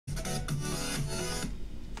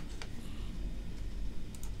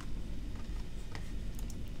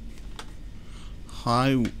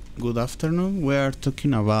Hi, good afternoon. We are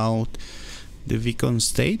talking about the beacon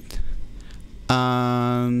state,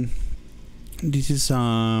 and this is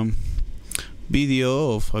a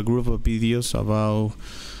video of a group of videos about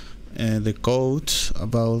the code,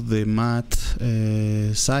 about the math,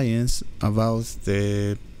 science, about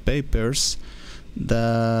the papers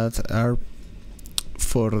that are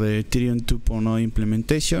for the Ethereum 2.0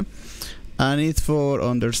 implementation, and it's for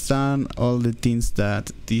understand all the things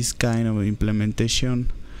that this kind of implementation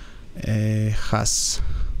has.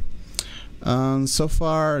 And so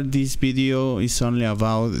far this video is only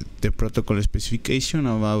about the protocol specification,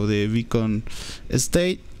 about the beacon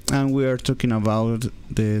state, and we are talking about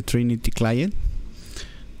the Trinity client.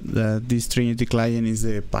 This Trinity client is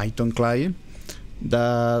the Python client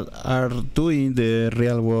that are doing the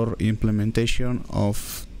real world implementation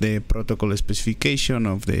of the protocol specification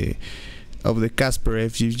of the Casper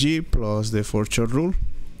FGG plus the fortune rule.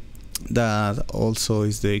 That also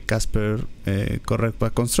is the Casper correct by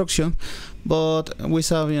construction, but we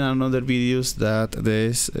saw in another videos that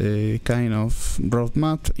there's a kind of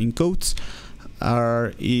roadmap in codes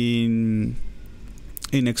are in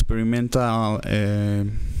experimental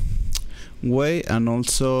way, and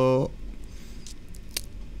also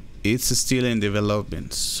it's still in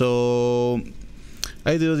development. So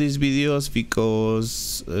I do these videos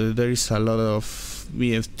because there is a lot of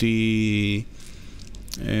BFT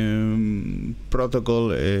protocol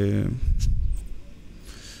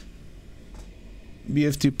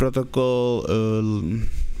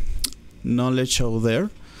knowledge out there,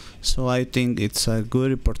 so I think it's a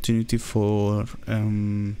good opportunity for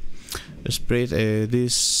spread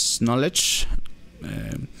this knowledge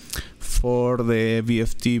for the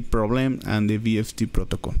BFT problem and the BFT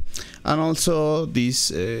protocol. And also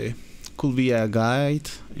this could be a guide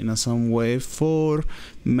in some way for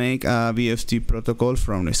make a BFT protocol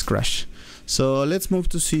from scratch. So let's move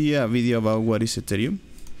to see a video about what is Ethereum.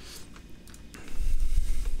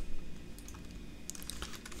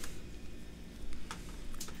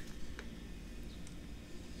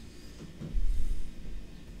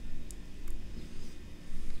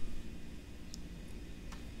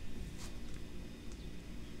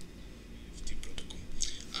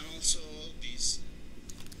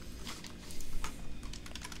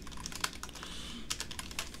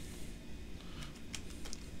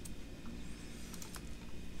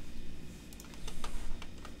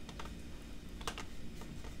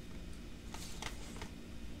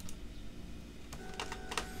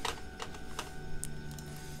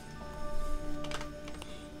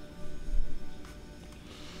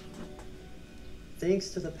 Thanks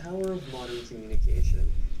to the power of modern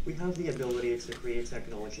communication, we have the ability to create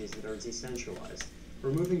technologies that are decentralized,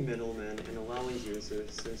 removing middlemen and allowing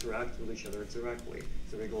users to interact with each other directly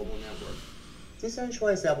through a global network.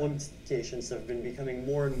 Decentralized applications have been becoming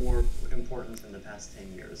more and more important in the past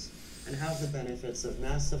 10 years, and have the benefits of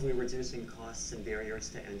massively reducing costs and barriers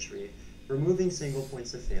to entry, removing single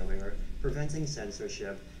points of failure, preventing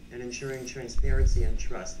censorship, and ensuring transparency and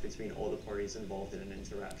trust between all the parties involved in an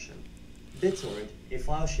interaction. BitTorrent, a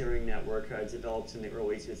file-sharing network developed in the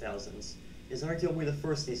early 2000s, is arguably the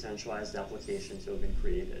first decentralized application to have been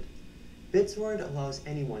created. BitTorrent allows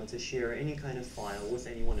anyone to share any kind of file with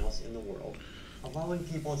anyone else in the world, allowing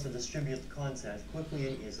people to distribute content quickly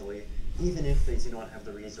and easily, even if they do not have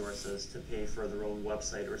the resources to pay for their own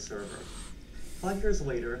website or server. 5 years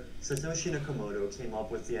later, Satoshi Nakamoto came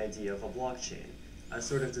up with the idea of a blockchain, a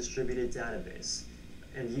sort of distributed database,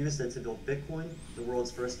 and used it to build Bitcoin, the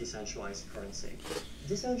world's first decentralized currency.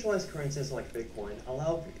 Decentralized currencies like Bitcoin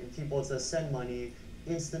allow people to send money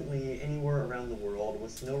instantly anywhere around the world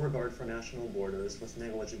with no regard for national borders, with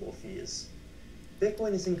negligible fees.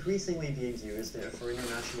 Bitcoin is increasingly being used for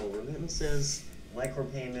international remittances,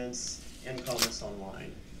 micropayments, and commerce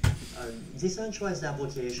online. Decentralized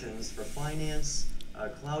applications for finance,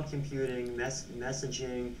 cloud computing,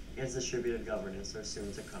 messaging, and distributed governance are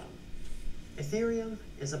soon to come. Ethereum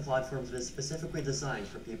is a platform that is specifically designed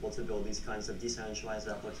for people to build these kinds of decentralized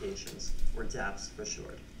applications, or dApps for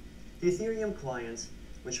short. The Ethereum client,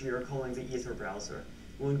 which we are calling the Ether browser,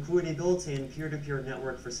 will include a built-in peer-to-peer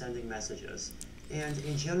network for sending messages, and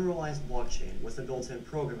a generalized blockchain with a built-in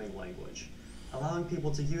programming language, allowing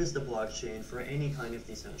people to use the blockchain for any kind of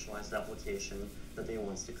decentralized application that they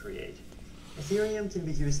want to create. Ethereum can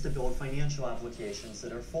be used to build financial applications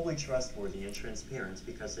that are fully trustworthy and transparent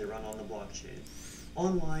because they run on the blockchain.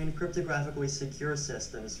 Online, cryptographically secure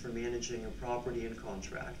systems for managing your property and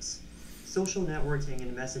contracts. Social networking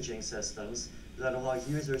and messaging systems that allow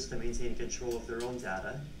users to maintain control of their own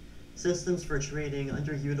data. Systems for trading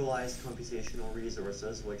underutilized computational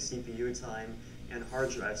resources like CPU time and hard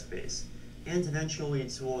drive space, and eventually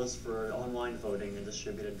tools for online voting and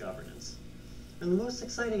distributed governance. And the most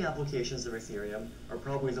exciting applications of Ethereum are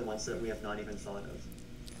probably the ones that we have not even thought of.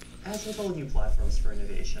 As with all new platforms for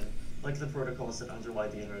innovation, like the protocols that underlie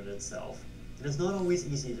the internet itself, it is not always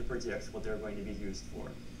easy to predict what they're going to be used for.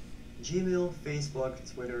 Gmail,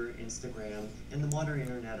 Facebook, Twitter, Instagram, and the modern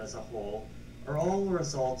internet as a whole are all a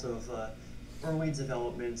result of early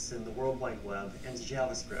developments in the World Wide Web and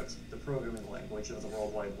JavaScript, the programming language of the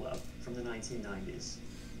World Wide Web, from the 1990s.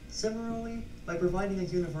 Similarly, by providing a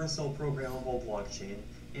universal programmable blockchain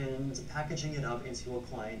and packaging it up into a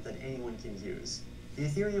client that anyone can use, the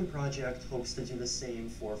Ethereum project hopes to do the same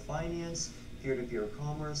for finance, peer-to-peer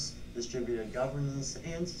commerce, distributed governance,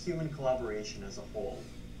 and human collaboration as a whole.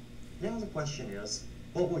 Now the question is,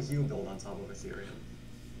 what will you build on top of Ethereum?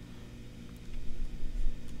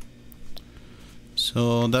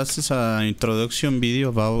 So that is an introduction video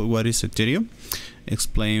about what is Ethereum,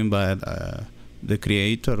 explained by the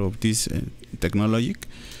creator of this technology.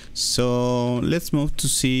 So let's move to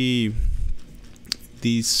see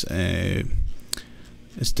this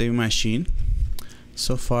state machine.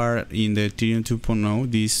 So far in the Ethereum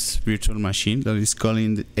 2.0, this virtual machine that is called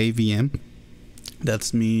the AVM,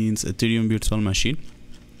 that means Ethereum Virtual Machine.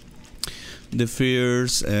 The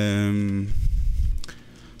first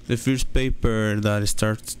paper that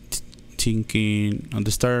starts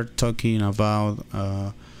talking about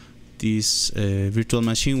this virtual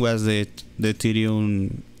machine was the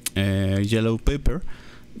Ethereum yellow paper,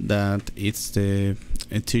 that it's the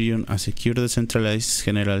Ethereum a secure decentralized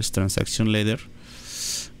generalized transaction ladder,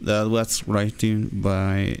 that was written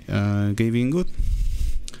by Gavin Good.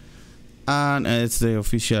 And it's the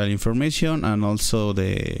official information and also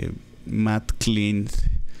the math clean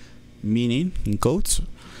meaning in codes,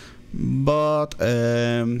 but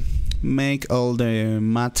make all the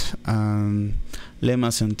math and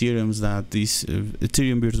lemmas and theorems that this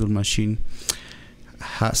Ethereum virtual machine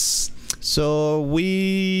has. So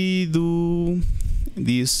we do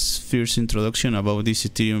this first introduction about this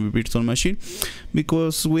Ethereum virtual machine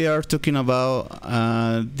because we are talking about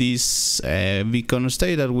this beacon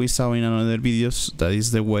state that we saw in another videos. That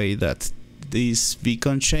is the way that this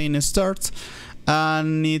beacon chain starts,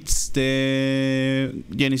 and it's the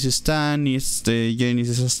Genesis time, needs the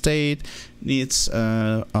Genesis state, needs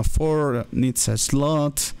a for, needs a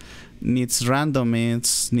slot, needs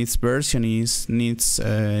randomness, needs versioning, needs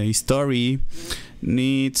history,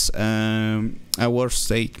 needs a word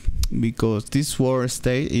state, because this word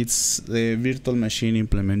state is the virtual machine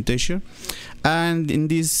implementation. And in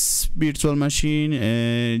this virtual machine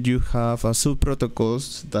you have a sub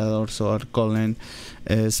protocols that also are called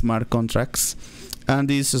smart contracts, and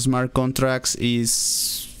these smart contracts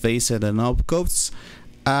is based on opcodes,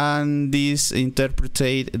 and this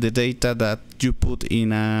interpretate the data that you put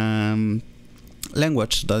in a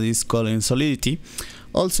language that is called Solidity.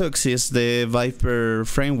 Also exists the Viper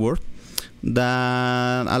framework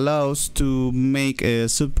that allows to make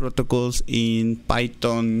sub protocols in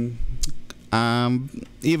Python,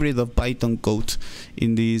 hybrid of Python code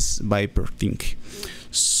in this Viper thing.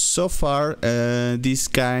 So far this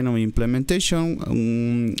kind of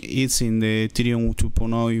implementation is in the Ethereum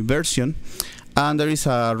 2.0 version, and there is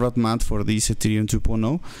a roadmap for this Ethereum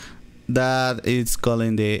 2.0 that is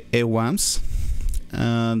called the EWAMS,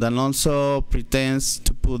 that also pretends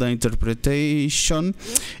to put the interpretation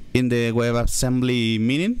in the WebAssembly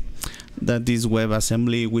meaning. That this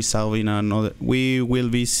WebAssembly we will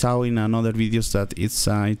be showing another videos that it's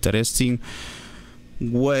an interesting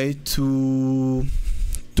way to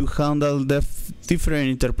handle the different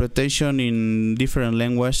interpretation in different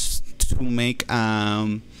languages to make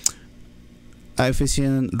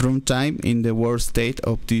efficient runtime in the world state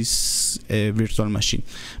of this virtual machine,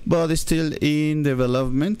 but it's still in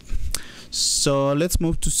development. So let's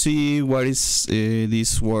move to see what is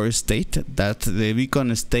this world state that the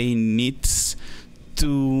beacon state needs to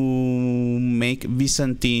make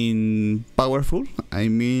Byzantine powerful. I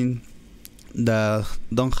mean, that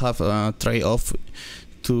don't have a trade-off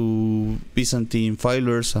to Byzantine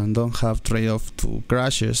failures and don't have trade-off to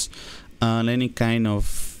crashes and any kind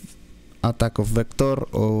of attack of vector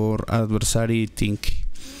or adversary thing.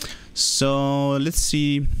 So let's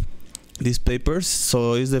see these papers.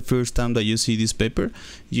 So it's the first time that you see this paper.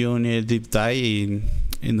 You need a deep dive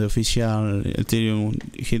in the official Ethereum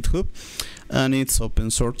GitHub, and it's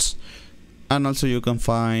open source, and also you can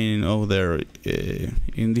find over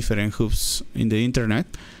in different hubs in the internet.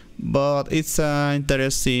 But it's an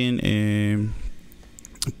interesting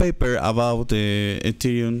paper about the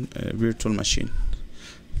Ethereum virtual machine.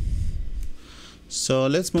 So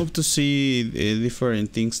let's move to see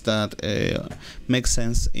different things that make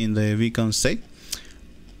sense in the beacon state.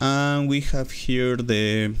 And we have here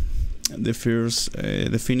the first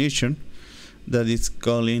definition, that is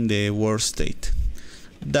calling the word state.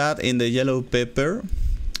 That in the yellow paper,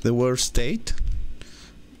 the word state,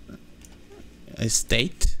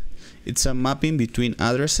 it's a mapping between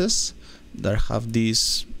addresses that have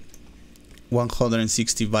these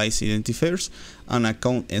 160 bytes identifiers and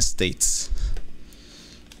account states.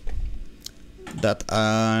 That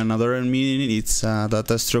another meaning, it's a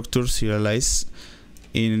data structure serialized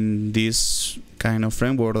in this kind of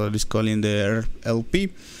framework that is calling the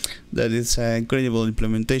RLP. That is an incredible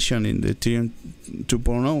implementation in the Ethereum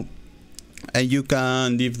 2.0, and you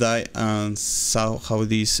can deep dive and see how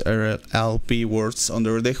this RLP works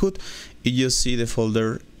under the hood. You see the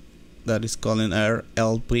folder that is calling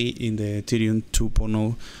RLP in the Ethereum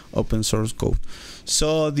 2.0 open source code.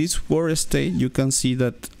 So this word state, you can see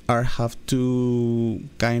that have two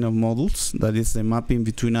kind of models, that is the mapping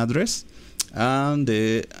between address and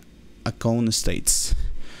the account states.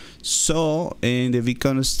 So in the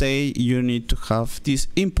beacon state, you need to have this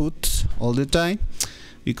input all the time,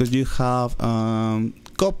 because you have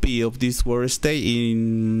copy of this word state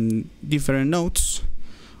in different nodes,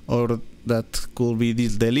 or that could be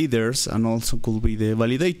the leaders and also could be the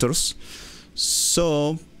validators.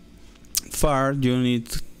 So far you need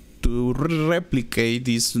to replicate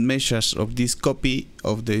this message of this copy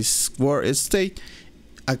of this word state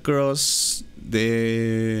across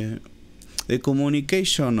the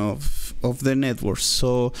communication of the network.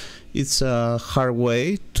 So it's a hard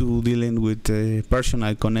way to dealing with the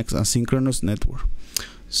personal connect asynchronous network.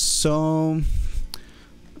 So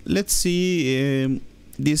let's see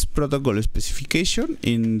this protocol specification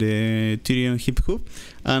in the Ethereum hip hop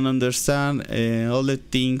and understand all the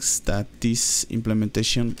things that this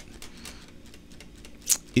implementation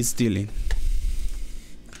is dealing.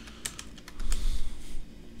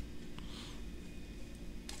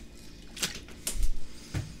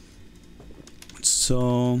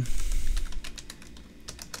 So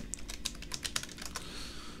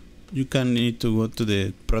you can need to go to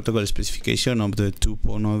the protocol specification of the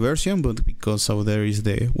 2.0 version, but because of there is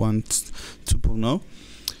the 1.2.0,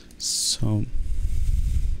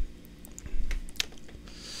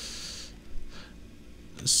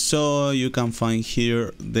 so you can find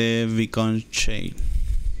here the beacon chain.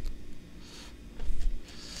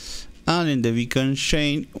 And in the beacon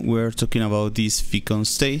chain, we're talking about this beacon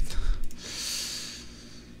state.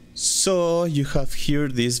 So you have here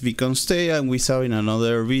this beacon state, and we saw in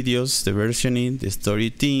another videos the versioning, the story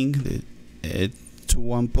thing, the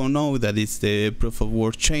 2.1.0, that is the proof of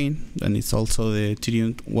work chain, and it's also the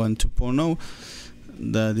Ethereum 1.2.0.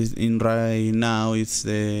 that is in right now, it's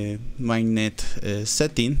the mainnet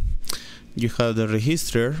setting. You have the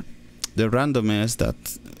register, the randomness that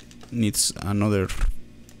needs another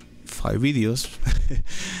 5 videos.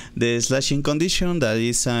 The slashing condition, that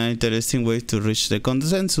is an interesting way to reach the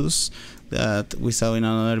consensus that we saw in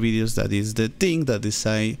another videos. That is the thing that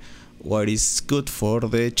decide what is good for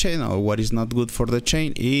the chain or what is not good for the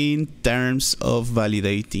chain in terms of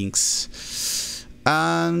validating.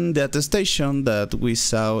 And the attestation that we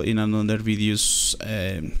saw in another videos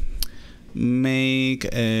make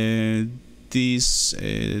this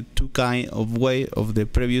two kind of way of the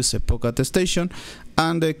previous epoch attestation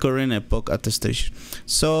and the current epoch attestation.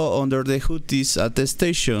 So under the hood, this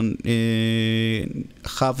attestation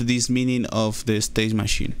have this meaning of the state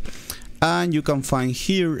machine, and you can find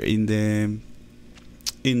here in the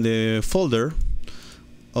folder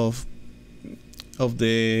of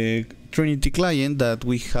the Trinity client that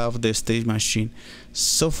we have the state machine.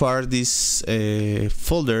 So far this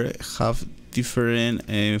folder have different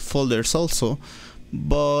folders also,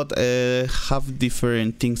 but have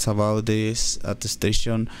different things about this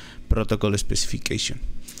attestation protocol specification.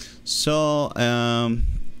 So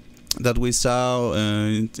that we saw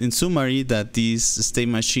in summary, that this state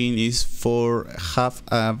machine is for have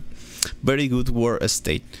a very good word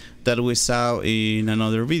state. That we saw in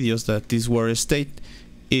another videos, that this word state,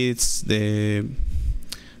 it's the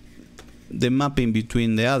mapping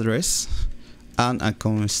between the address and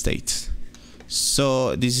account state.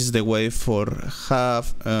 So this is the way for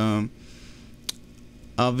have a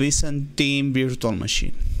Byzantine virtual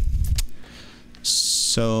machine.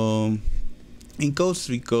 So in codes,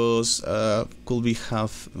 because could be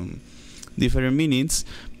have different meanings,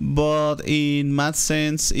 but in math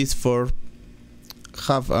sense it's for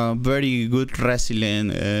have a very good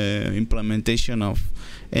resilient implementation of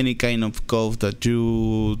any kind of code that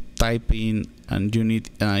you type in, and you need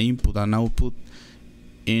input and output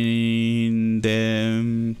in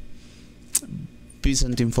the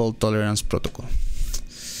Byzantine fault tolerance protocol.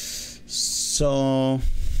 So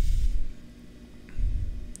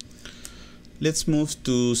let's move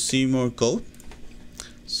to see more code.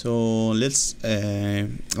 So let's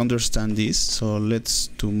understand this. So let's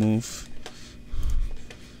to move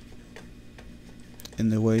in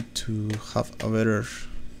the way to have a better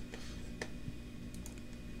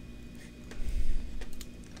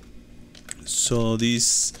so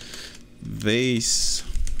this base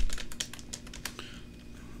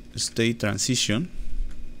state transition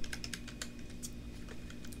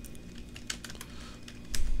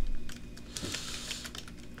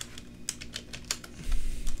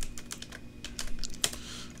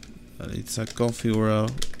it's a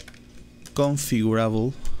configurable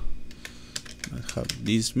that have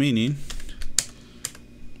this meaning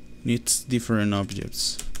needs different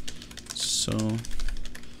objects. So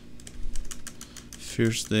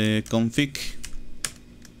first the config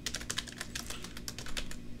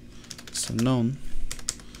is a known,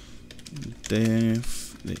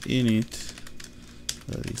 def the init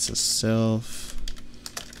that is a self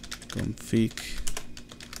config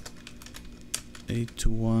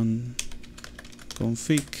 821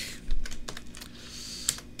 config,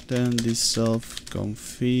 then this self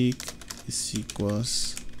config is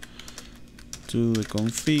equals to the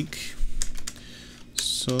config.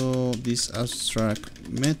 So this abstract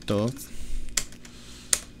method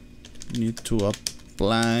need to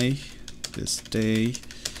apply the state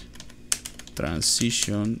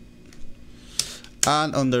transition,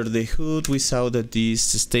 and under the hood we saw that this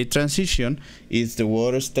state transition is the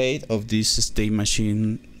water state of this state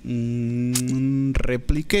machine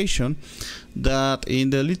replication, that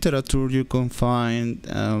in the literature you can find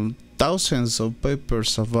thousands of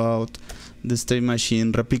papers about the state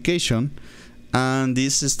machine replication. And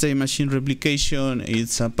this state machine replication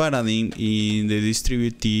is a paradigm in the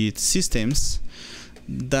distributed systems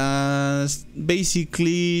that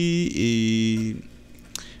basically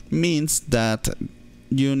means that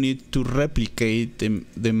you need to replicate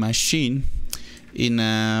the machine in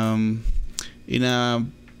a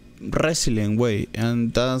resilient way,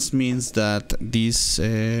 and that means that this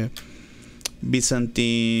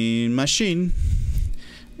Byzantine machine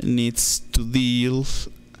needs to deal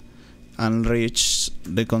and reach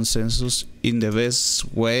the consensus in the best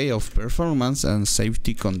way of performance and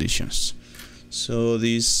safety conditions. So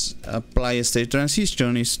this apply state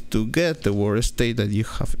transition is to get the word state that you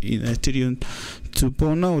have in Ethereum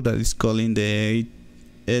 2.0 that is calling the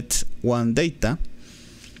ETH1 data,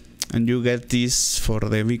 and you get this for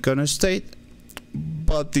the beacon state.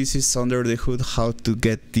 But this is under the hood how to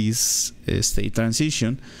get this state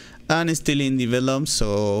transition, and still in development,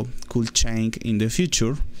 so could change in the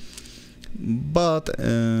future. But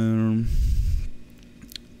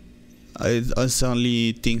it's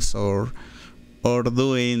only things or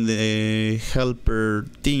doing the helper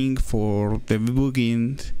thing for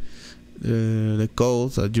debugging the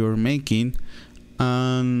code that you're making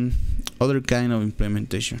and other kind of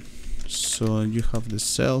implementation. So you have the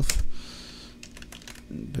self,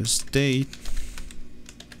 the state,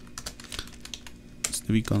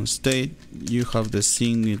 the beacon state, you have the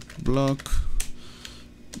singlet block.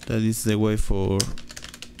 That is the way for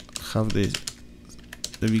have the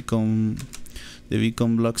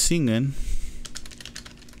beacon block singing.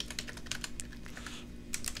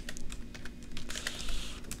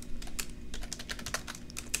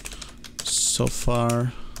 So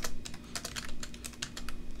far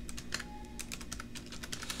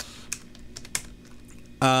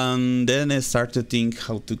and then I start to think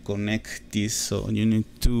how to connect this. So you need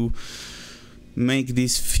to make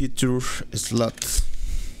this future slot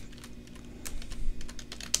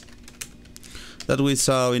that we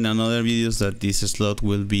saw in another videos, that this slot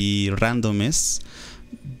will be randomness,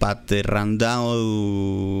 but the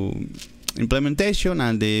random implementation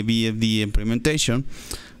and the BFD implementation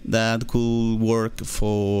that could work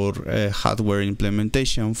for hardware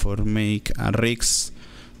implementation, for make a rigs,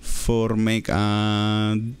 for make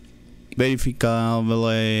a verifiable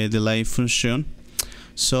delay function.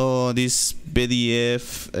 So this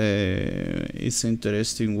BDF is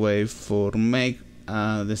interesting way for make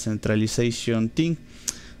decentralization thing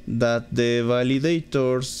that the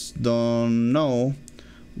validators don't know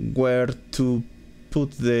where to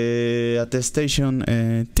put the attestation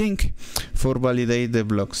thing for validate the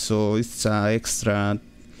block. So it's an extra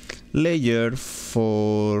layer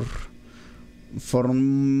for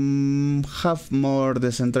have more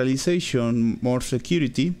decentralization, more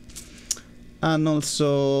security, and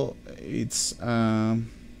also it's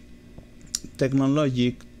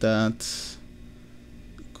technology that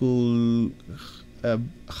could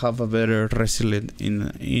have a better resilience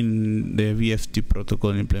in the BFT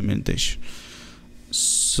protocol implementation.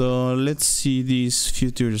 So let's see this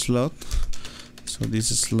future slot. So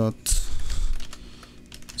this slot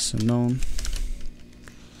is unknown.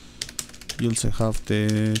 You also have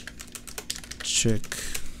the check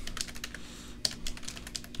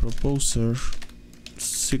proposer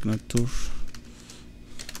signature.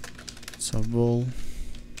 It's a ball.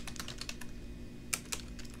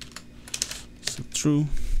 So true.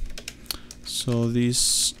 So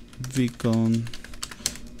this beacon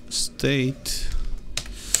state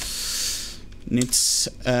needs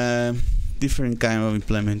a different kind of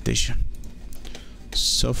implementation.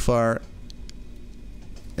 So far,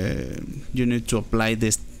 you need to apply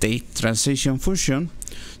the state transition function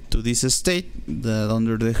to this state that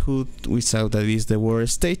under the hood we saw that is the word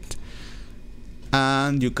state,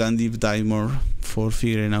 and you can deep dive more for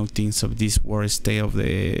figuring out things of this word state of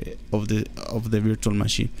the virtual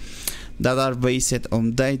machine that are based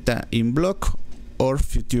on data in block or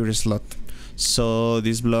future slot. So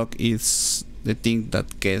this block is the thing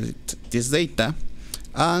that gets this data,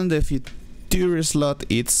 and the future slot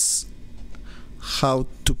is how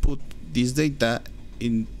to put this data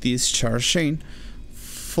in this shard chain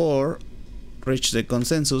for reach the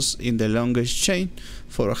consensus in the longest chain,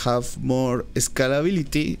 for have more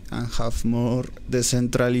scalability and have more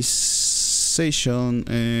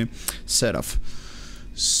decentralization setup.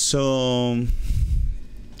 So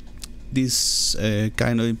this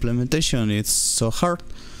kind of implementation is so hard.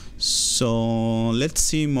 So let's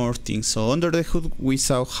see more things. So under the hood we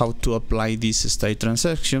saw how to apply this state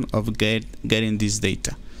transaction of getting this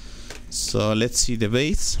data. So let's see the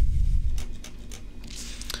base,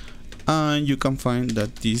 and you can find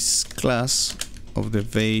that this class of the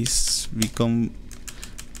base become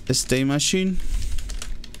a state machine.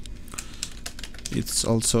 It's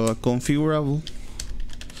also a configurable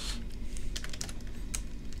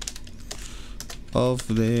of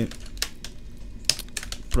the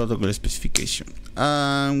protocol specification,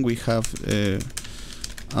 and we have a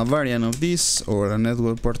variant of this, or a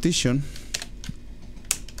network partition,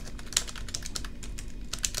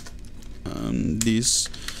 and this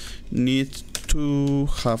needs to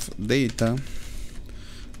have data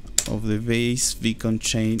of the base beacon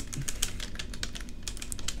chain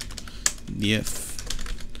df.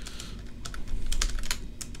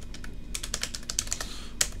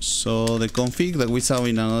 So the config that we saw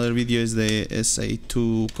in another video is the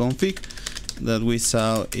SA2 config that we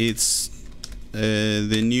saw. It's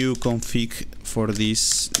the new config for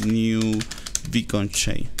this new beacon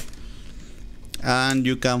chain, and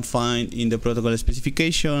you can find in the protocol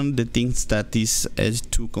specification the things that this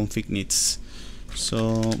S2 config needs.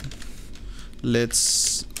 So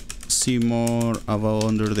let's see more about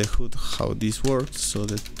under the hood how this works. So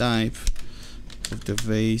the type of the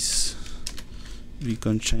base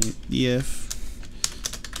beacon chain df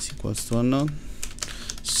is equals to unknown.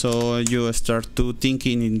 So you start to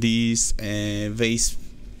thinking in this base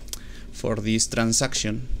for this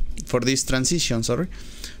transition, sorry,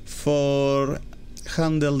 for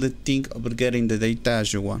handle the thing of getting the data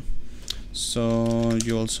as you want. So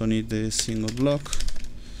you also need the single block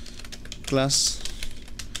class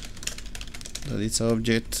that is an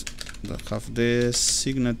object that have the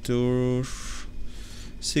signature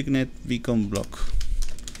signet beacon block.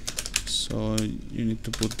 So you need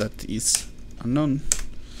to put that is unknown.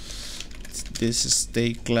 This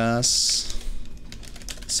state class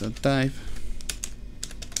is a type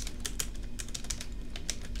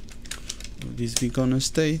of this beacon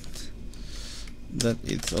state that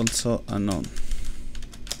it's also unknown.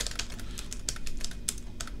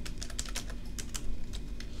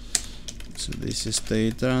 So this is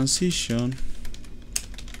state transition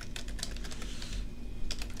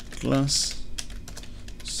class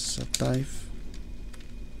is a type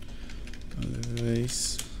of the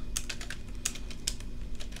base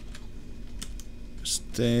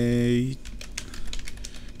state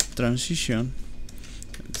transition,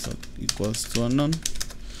 so equals to unknown.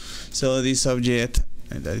 So this object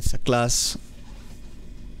that is a class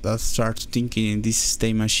that starts thinking in this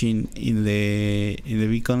state machine in the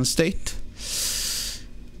beacon state.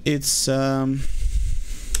 It's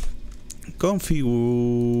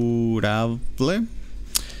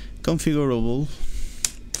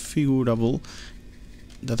configurable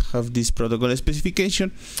that have this protocol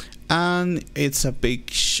specification, and it's a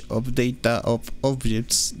page of data of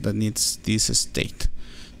objects that needs this state.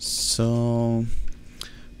 So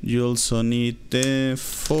you also need the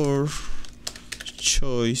for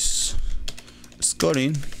choice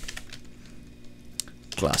scoring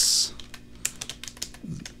class.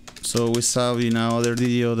 So we saw in another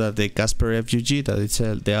video that the Casper FUG, that is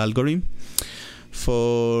the algorithm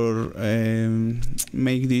for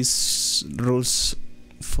make these rules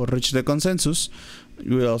for reach the consensus.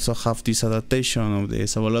 We also have this adaptation of the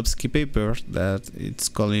Sobolovsky paper that it's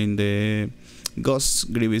calling the ghosts,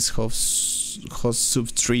 Grievous host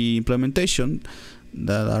sub-tree implementation,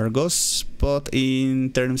 that are ghosts, but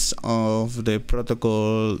in terms of the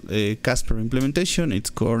protocol Casper implementation, it's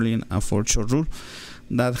calling a fortune rule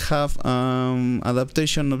that have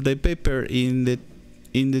adaptation of the paper in the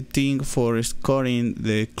thing for scoring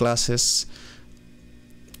the classes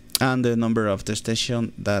and the number of the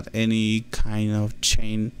station that any kind of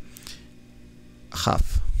chain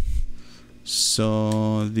have.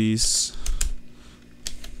 So this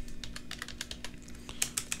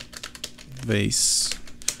base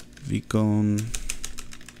beacon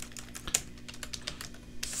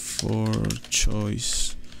for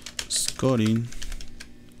choice scoring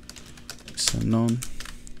is a none.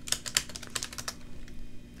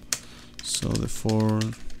 So the for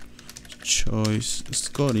choice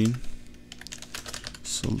scoring,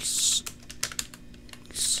 so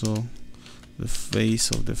the face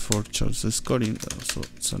of the for choice scoring also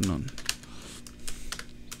it's a none.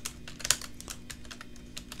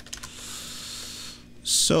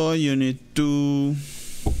 So you need to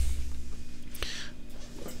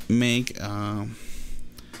make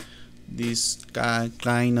this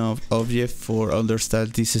kind of object for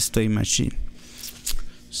understand this state machine.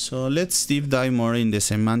 So let's deep dive more in the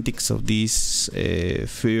semantics of this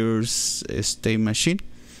first state machine.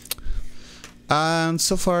 And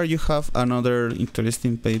so far you have another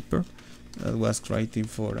interesting paper that was writing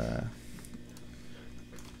for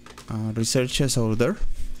researchers out there,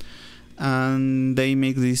 and they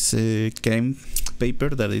make this claim paper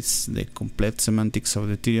that is the complete semantics of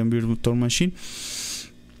the Ethereum virtual machine.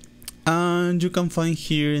 And you can find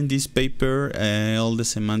here in this paper all the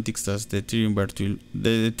semantics that the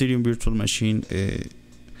Ethereum virtual machine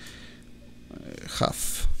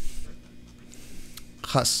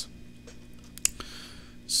has.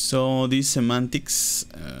 So these semantics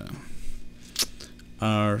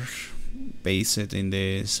are based in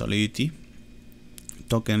the Solidity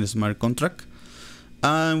token smart contract,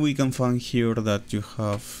 and we can find here that you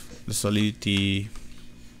have the Solidity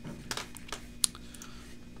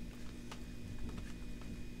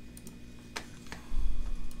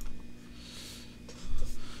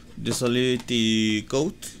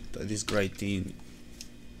code that is writing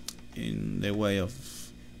in the way of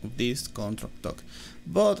this contract token.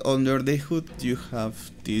 But under the hood you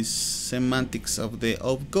have these semantics of the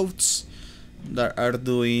opcodes that are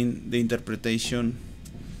doing the interpretation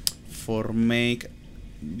for make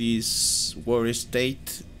this word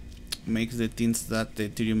state makes the things that the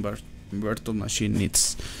Ethereum virtual machine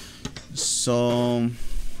needs. So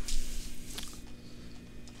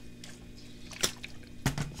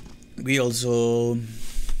we also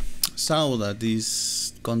saw that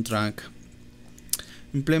this contract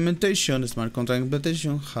implementation, smart contract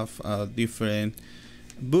implementation, have different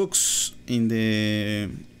books in the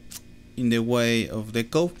way of the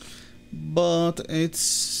code, but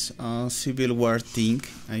it's a civil war thing.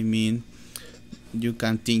 I mean, you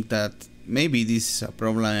can think that maybe this is a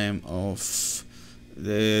problem of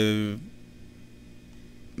the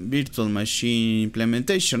virtual machine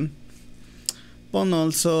implementation, but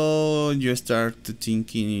also you start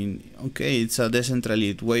thinking, okay, it's a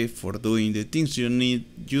decentralized way for doing the things. You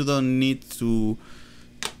don't need to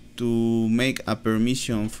make a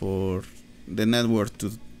permission for the network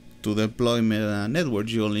to deploy a network.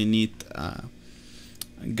 You only need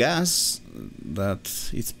gas that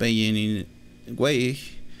is paying in a way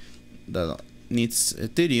that needs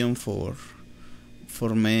Ethereum for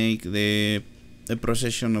make the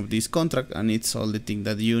procession of this contract, and it's all the thing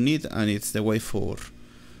that you need, and it's the way for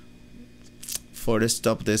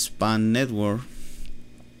stop the span network.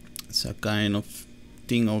 It's a kind of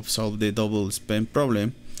thing of solve the double spam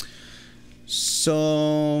problem.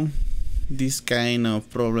 So these kind of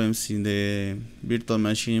problems in the virtual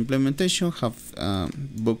machine implementation have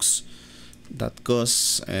books that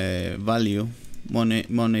cost money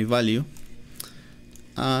value,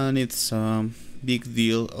 and it's big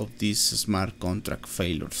deal of these smart contract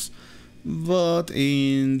failures. But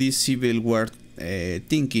in this civil war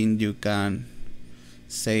thinking, you can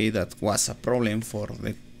say that was a problem for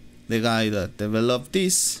the guy that developed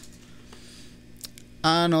this,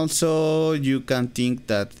 and also you can think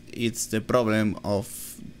that it's the problem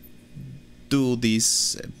of do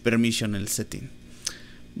this permissional setting.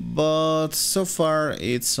 But so far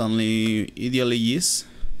it's only ideologies,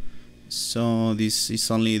 so this is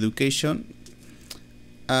only education,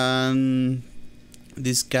 and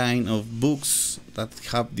this kind of books that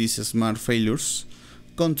have these smart failures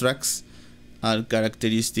contracts are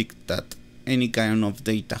characteristic that any kind of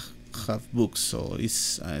data have books, so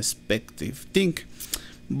it's a expected thing.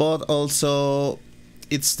 But also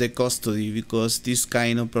it's the custody, because this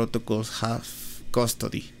kind of protocols have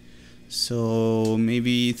custody, so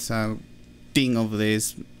maybe it's a thing of the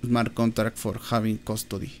smart contract for having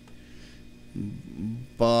custody,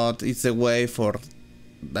 but it's a way for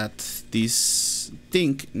that this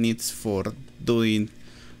thing needs for doing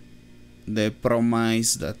the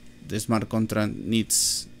promise that the smart contract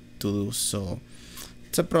needs to do. So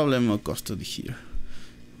it's a problem of custody here,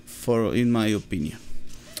 in my opinion.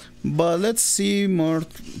 But let's see more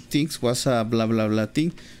things. What's a blah blah blah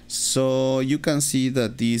thing? So you can see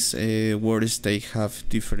that these word state have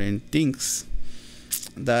different things.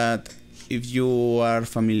 That if you are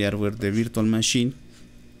familiar with the virtual machine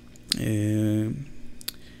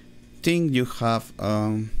thing, you have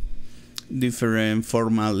different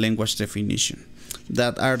formal language definition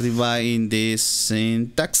that are divided in the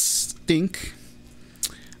syntax thing,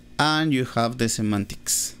 and you have the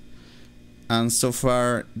semantics. And so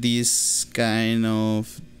far this kind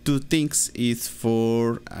of two things is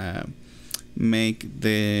for make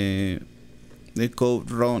the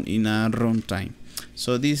code run in a runtime.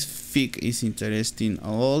 So this fig is interesting,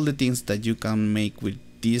 all the things that you can make with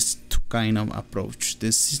this kind of approach,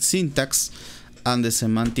 the syntax and the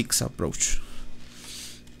semantics approach.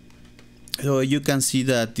 So you can see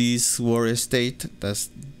that this word state, that's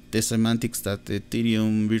the semantics that the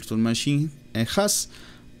Ethereum virtual machine has,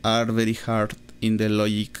 are very hard in the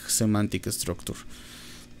logic semantic structure.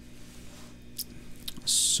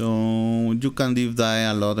 So you can deep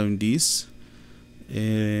dive a lot on this.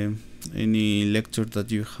 Any lecture that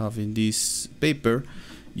you have in this paper,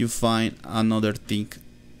 you find another thing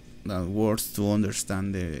that works to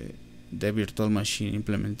understand the virtual machine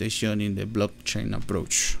implementation in the blockchain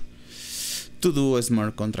approach, to do a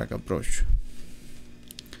smart contract approach.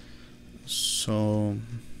 So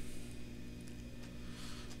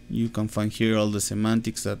you can find here all the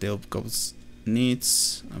semantics that the opcode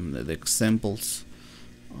needs, and the examples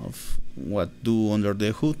of what do under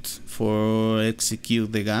the hood for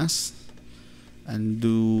execute the gas, and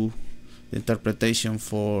do the interpretation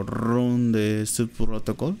for run the sub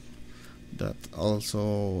protocol, that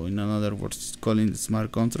also in another words calling the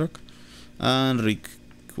smart contract, and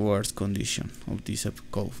requires condition of this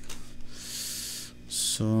code.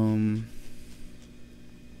 So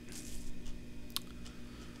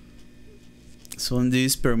in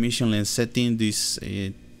this permissionless setting, this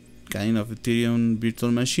kind of Ethereum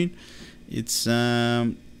virtual machine, it's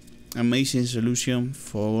amazing solution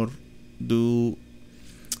for do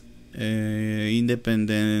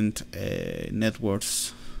independent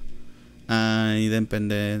networks and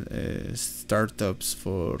independent startups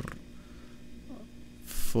for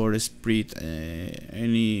spread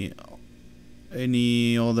any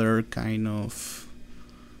other kind of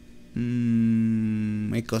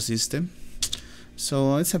ecosystem.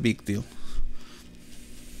 So it's a big deal.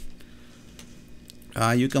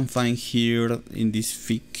 You can find here in this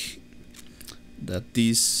fig that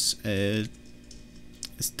this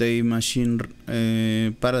state machine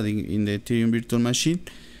paradigm in the Ethereum virtual machine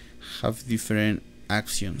have different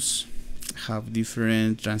actions, have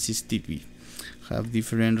different transitivity, have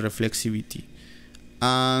different reflexivity,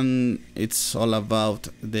 and it's all about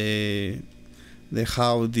the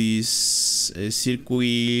how this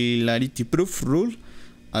circularity proof rule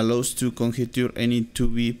allows to conjecture any to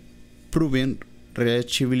be proven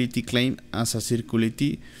reachability claim as a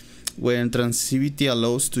circularity, when transitivity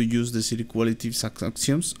allows to use the circularity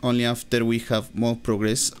axioms only after we have more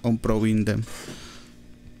progress on proving them.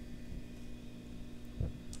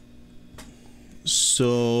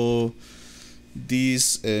 So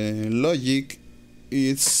this logic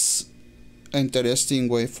is an interesting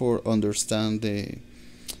way for understand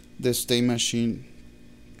the state machine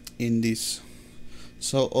in this.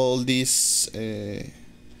 So all this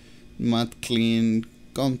math clean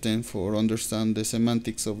content for understand the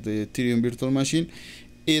semantics of the Ethereum virtual machine,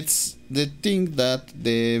 it's the thing that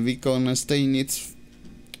the Bitcoin state needs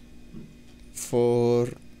for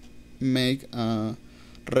make a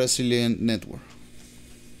resilient network.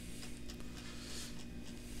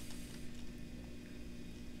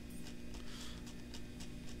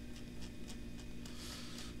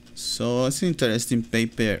 So it's an interesting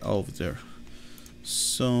paper out there.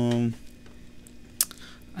 So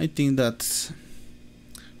I think that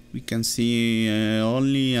we can see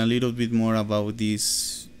only a little bit more about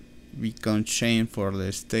this Bitcoin chain for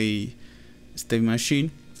the state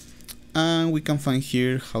machine, and we can find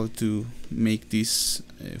here how to make this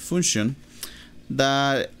function.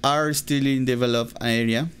 that are still in developed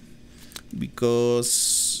area,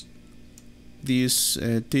 because this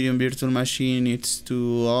Ethereum virtual machine needs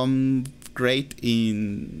to upgrade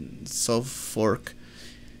in soft fork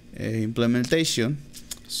implementation.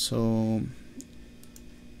 So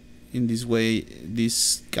in this way,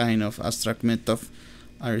 this kind of abstract methods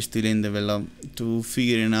are still in development to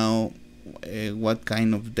figuring out what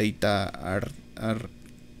kind of data are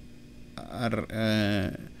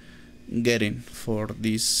getting for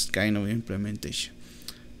this kind of implementation.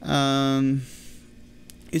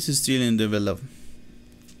 It's still in development.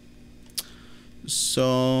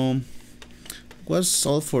 So was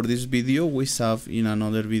all for this video. We have in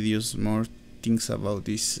another videos more things about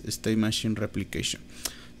this state machine replication.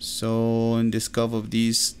 So in the scope of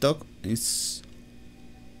this talk,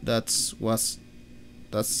 that's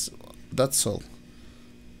all.